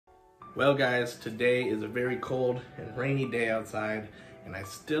Well guys, today is a very cold and rainy day outside and I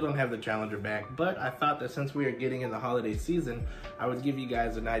still don't have the Challenger back, but I thought that since we are getting in the holiday season, I would give you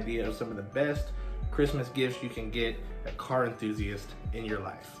guys an idea of some of the best Christmas gifts you can get at Car Enthusiast in your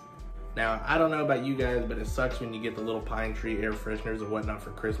life. Now, I don't know about you guys, but it sucks when you get the little pine tree air fresheners and whatnot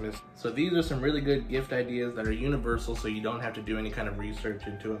for Christmas. So these are some really good gift ideas that are universal, so you don't have to do any kind of research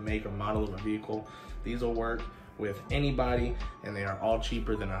into a make or model of a vehicle. These will work with anybody and they are all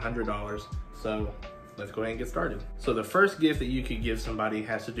cheaper than $100. So let's go ahead and get started. So the first gift that you could give somebody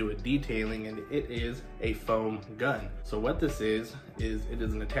has to do with detailing, and it is a foam gun. So what this is it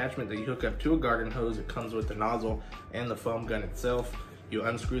is an attachment that you hook up to a garden hose. It comes with the nozzle and the foam gun itself. You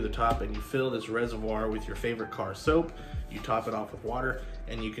unscrew the top and you fill this reservoir with your favorite car soap. You top it off with water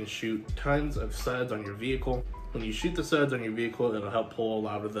and you can shoot tons of suds on your vehicle. When you shoot the suds on your vehicle, it'll help pull a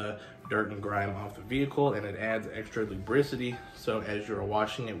lot of the dirt and grime off the vehicle, and it adds extra lubricity. So as you're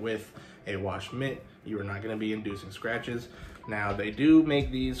washing it with a wash mitt, you are not going to be inducing scratches. Now they do make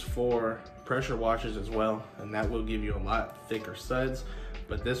these for pressure washers as well, and that will give you a lot thicker suds.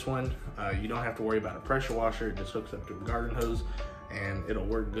 But this one, you don't have to worry about a pressure washer. It just hooks up to a garden hose and it'll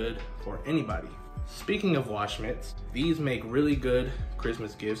work good for anybody. Speaking of wash mitts, these make really good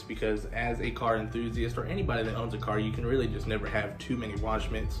Christmas gifts because as a car enthusiast or anybody that owns a car, you can really just never have too many wash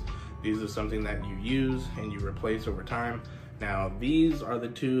mitts. These are something that you use and you replace over time. Now, these are the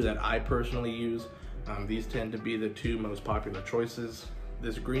two that I personally use. These tend to be the two most popular choices.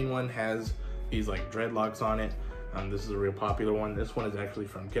 This green one has these like dreadlocks on it. This is a real popular one. This one is actually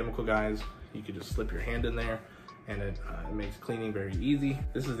from Chemical Guys. You could just slip your hand in there and it makes cleaning very easy.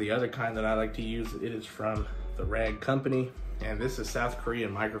 This is the other kind that I like to use. It is from the Rag Company, and this is South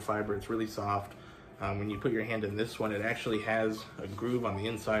Korean microfiber. It's really soft. When you put your hand in this one, it actually has a groove on the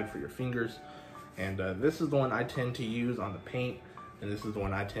inside for your fingers. And this is the one I tend to use on the paint, and this is the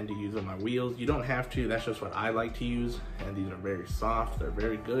one I tend to use on my wheels. You don't have to, that's just what I like to use. And these are very soft, they're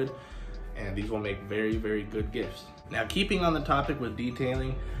very good, and these will make very, very good gifts. Now, keeping on the topic with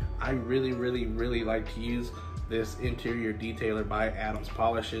detailing, I really like to use this interior detailer by Adams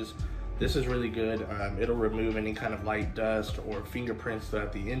Polishes. This is really good. It'll remove any kind of light dust or fingerprints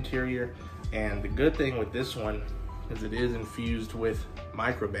throughout the interior. And the good thing with this one is it is infused with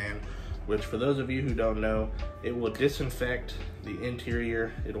Microban, which for those of you who don't know, it will disinfect the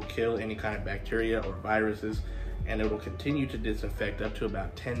interior. It'll kill any kind of bacteria or viruses, and it will continue to disinfect up to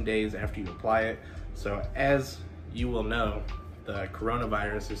about 10 days after you apply it. So as you will know, the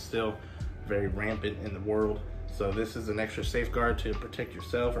coronavirus is still very rampant in the world. So this is an extra safeguard to protect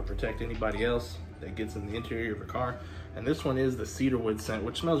yourself or protect anybody else that gets in the interior of your car. And this one is the cedarwood scent,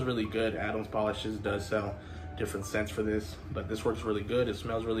 which smells really good. Adams Polishes does sell different scents for this, but this works really good. It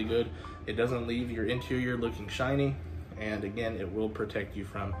smells really good. It doesn't leave your interior looking shiny. And again, it will protect you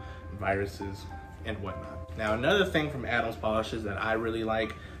from viruses and whatnot. Now, another thing from Adams Polishes that I really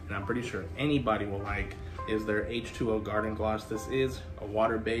like, and I'm pretty sure anybody will like, is their H2O Garden Gloss. This is a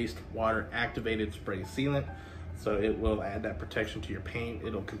water-based, water-activated spray sealant. So it will add that protection to your paint.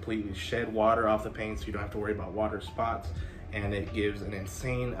 It'll completely shed water off the paint so you don't have to worry about water spots. And it gives an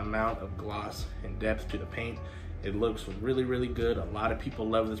insane amount of gloss and depth to the paint. It looks really good. A lot of people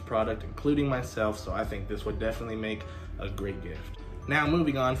love this product, including myself. So I think this would definitely make a great gift. Now,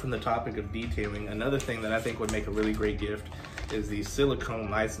 moving on from the topic of detailing, another thing that I think would make a really great gift is these silicone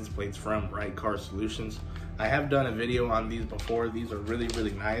license plates from Bright Car Solutions. I have done a video on these before. These are really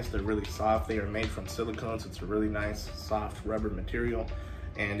nice. They're really soft. They are made from silicone, so it's a really nice soft rubber material,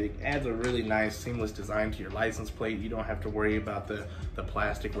 and it adds a really nice seamless design to your license plate. You don't have to worry about the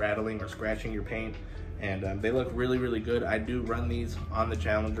plastic rattling or scratching your paint, and they look really good. I do run these on the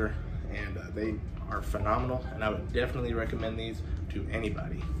Challenger, and they are phenomenal, and I would definitely recommend these to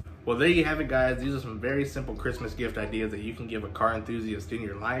anybody. Well, there you have it, guys. These are some very simple Christmas gift ideas that you can give a car enthusiast in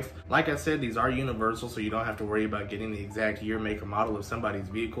your life. Like I said, these are universal, so you don't have to worry about getting the exact year, make, or model of somebody's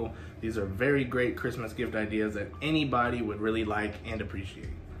vehicle. These are very great Christmas gift ideas that anybody would really like and appreciate.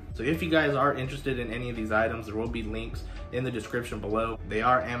 So if you guys are interested in any of these items, there will be links in the description below. They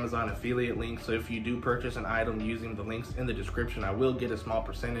are Amazon affiliate links, so if you do purchase an item using the links in the description, I will get a small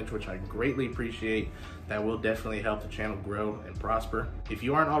percentage, which I greatly appreciate. That will definitely help the channel grow and prosper. If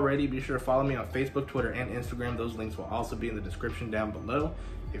you aren't already, be sure to follow me on Facebook, Twitter, and Instagram. Those links will also be in the description down below.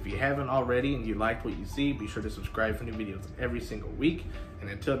 If you haven't already and you liked what you see, be sure to subscribe for new videos every single week. And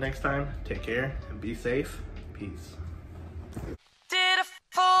until next time, take care and be safe. Peace.